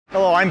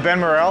Hello, I'm Ben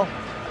Morrall,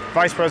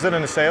 Vice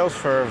President of Sales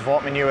for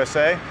Voortman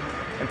USA,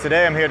 and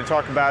today I'm here to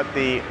talk about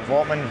the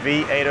Voortman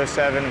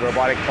V807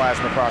 Robotic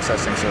Plasma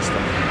Processing System.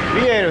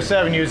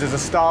 V807 uses a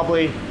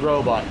Staubli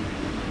robot.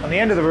 On the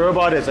end of the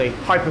robot is a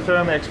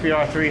Hypertherm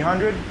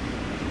XPR300.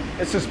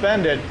 It's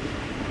suspended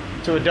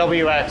to a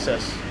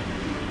W-axis.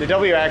 The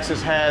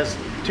W-axis has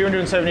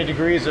 270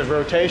 degrees of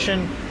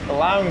rotation,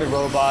 allowing the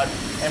robot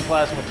and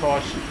plasma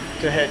torch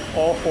to hit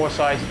all four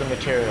sides of the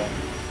material.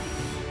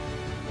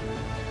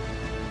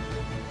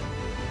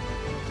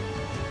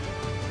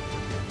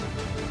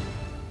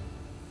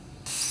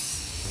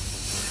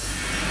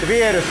 The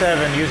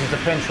V807 uses a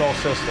pinch-roll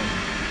system.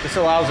 This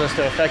allows us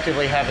to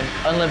effectively have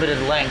an unlimited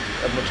length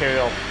of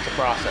material to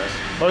process.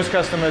 Most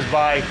customers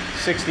buy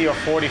 60 or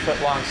 40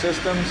 foot long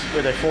systems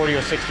with a 40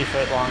 or 60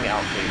 foot long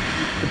outfeed.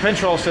 The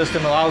pinch-roll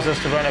system allows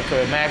us to run up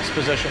to a max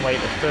position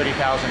weight of 30,000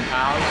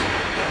 pounds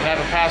and have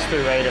a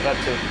pass-through rate of up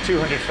to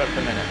 200 foot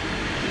per minute.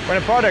 When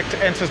a product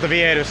enters the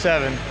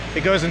V807,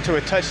 it goes into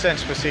a touch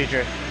sense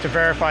procedure to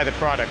verify the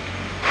product.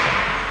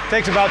 It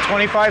takes about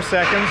 25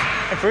 seconds,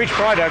 and for each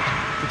product,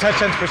 the touch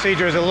sense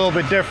procedure is a little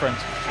bit different.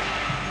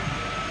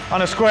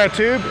 On a square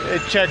tube,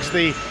 it checks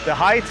the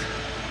height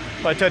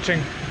by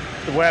touching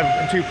the web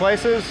in two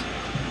places,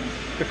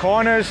 the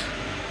corners,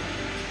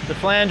 the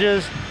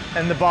flanges,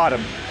 and the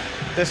bottom.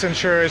 This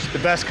ensures the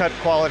best cut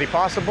quality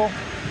possible.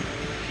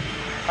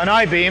 On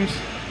I-beams,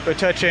 we're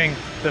touching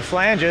the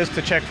flanges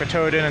to check for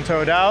toed in and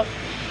toed out,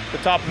 the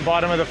top and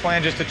bottom of the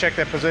flanges to check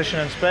their position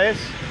in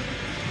space,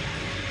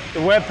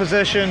 the web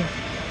position,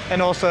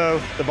 and also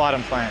the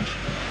bottom flange.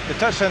 The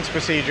touch sense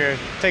procedure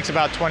takes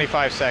about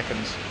 25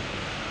 seconds.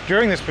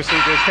 During this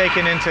procedure, it's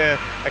taken into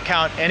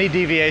account any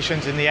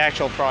deviations in the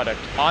actual product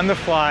on the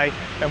fly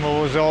and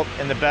will result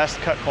in the best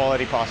cut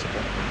quality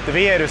possible. The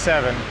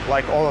V807,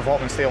 like all of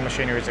Voortman Steel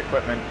Machinery's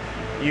equipment,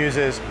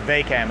 uses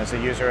VACAM as a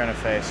user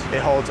interface.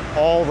 It holds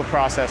all the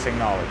processing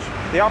knowledge.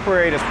 The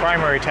operator's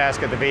primary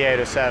task at the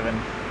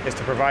V807 is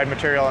to provide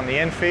material on the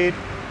in-feed,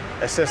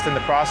 assist in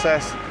the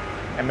process,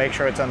 and make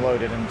sure it's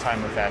unloaded in a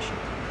timely fashion.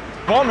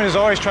 Voortman is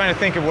always trying to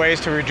think of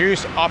ways to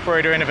reduce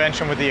operator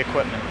intervention with the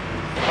equipment.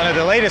 One of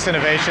the latest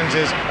innovations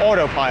is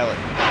autopilot.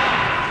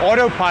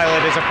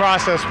 Autopilot is a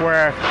process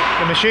where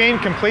the machine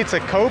completes a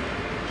cope.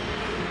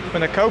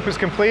 When the cope is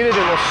completed,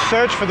 it will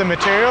search for the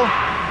material.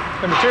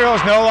 The material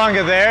is no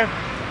longer there.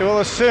 It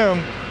will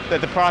assume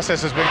that the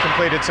process has been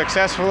completed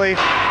successfully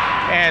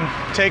and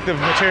take the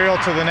material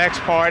to the next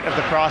part of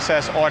the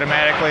process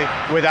automatically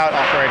without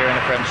operator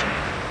intervention.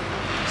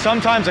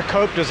 Sometimes a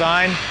cope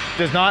design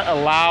does not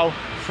allow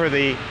for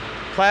the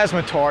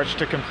plasma torch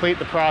to complete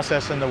the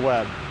process in the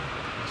web.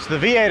 So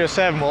the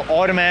V807 will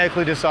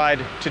automatically decide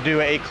to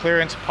do a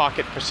clearance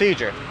pocket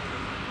procedure.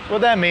 What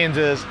that means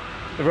is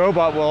the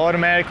robot will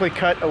automatically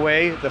cut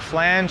away the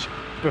flange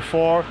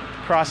before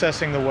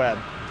processing the web.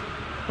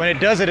 When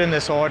it does it in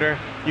this order,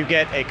 you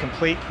get a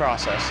complete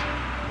process.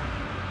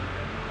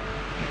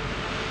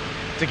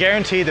 To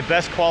guarantee the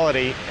best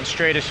quality and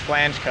straightest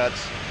flange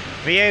cuts,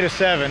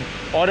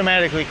 V807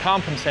 automatically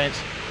compensates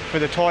for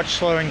the torch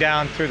slowing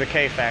down through the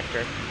K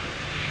factor.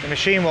 The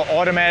machine will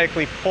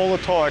automatically pull the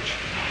torch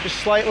just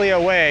slightly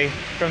away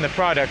from the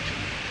product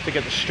to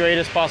get the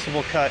straightest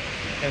possible cut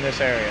in this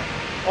area.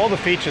 All the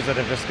features that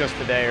I've discussed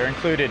today are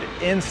included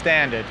in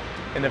standard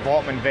in the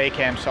Voortman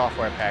VACAM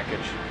software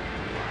package.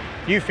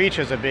 New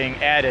features are being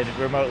added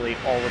remotely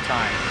all the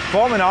time.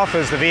 Voortman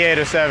offers the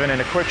V807 in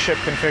a quick ship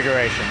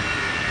configuration.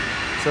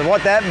 So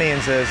what that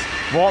means is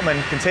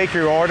Voortman can take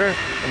your order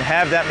and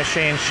have that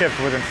machine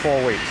shipped within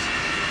 4 weeks.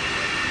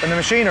 When the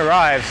machine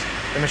arrives,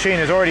 the machine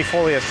is already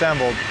fully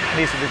assembled,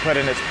 needs to be put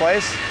in its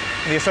place,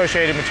 and the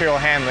associated material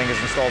handling is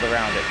installed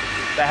around it.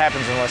 That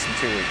happens in less than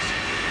 2 weeks.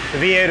 The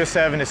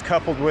V807 is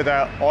coupled with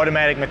our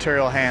automatic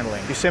material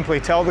handling. You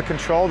simply tell the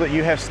control that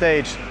you have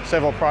staged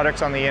several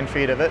products on the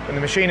in-feed of it. When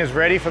the machine is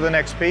ready for the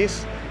next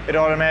piece, it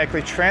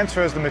automatically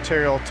transfers the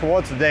material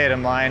towards the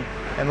datum line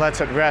and lets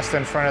it rest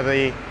in front of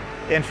the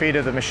in-feed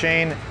of the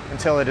machine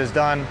until it is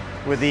done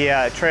with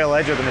the trail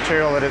edge of the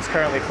material that it's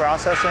currently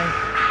processing.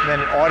 And then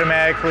it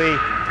automatically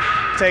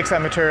takes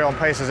that material and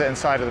places it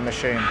inside of the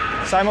machine.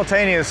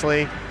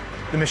 Simultaneously,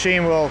 the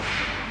machine will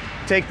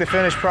take the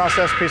finished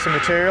processed piece of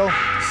material,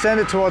 send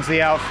it towards the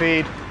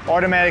outfeed,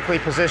 automatically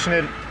position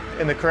it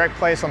in the correct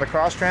place on the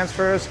cross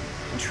transfers,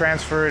 and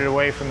transfer it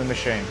away from the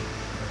machine.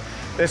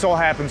 This all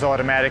happens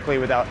automatically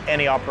without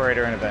any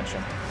operator intervention.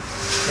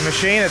 The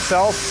machine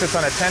itself sits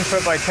on a 10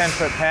 foot by 10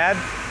 foot pad.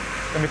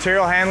 The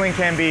material handling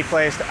can be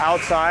placed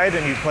outside,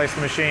 and you place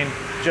the machine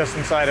just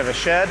inside of a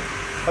shed.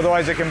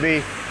 Otherwise, it can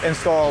be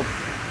installed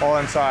all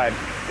inside.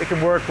 It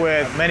can work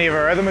with many of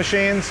our other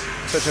machines,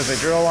 such as a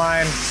drill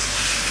line,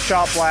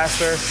 shop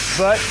blaster,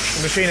 but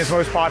the machine is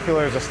most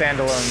popular as a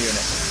standalone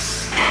unit.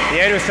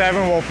 The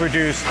 807 will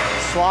produce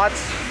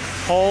slots,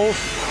 holes,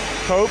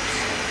 copes,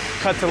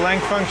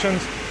 cut-to-length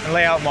functions, and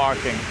layout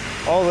marking.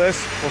 All this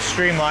will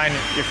streamline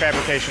your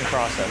fabrication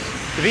process.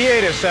 The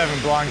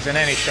V807 belongs in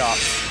any shop.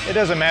 It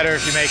doesn't matter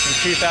if you're making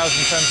 2,000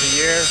 tons a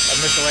year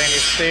of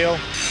miscellaneous steel,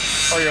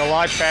 or you're a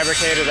large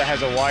fabricator that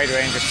has a wide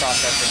range of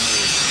processing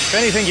needs. If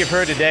anything you've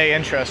heard today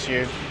interests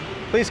you,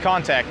 please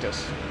contact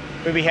us.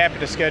 We'd be happy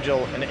to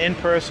schedule an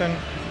in-person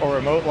or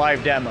remote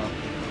live demo.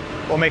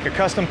 We'll make a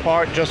custom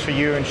part just for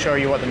you and show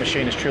you what the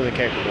machine is truly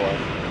capable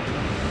of.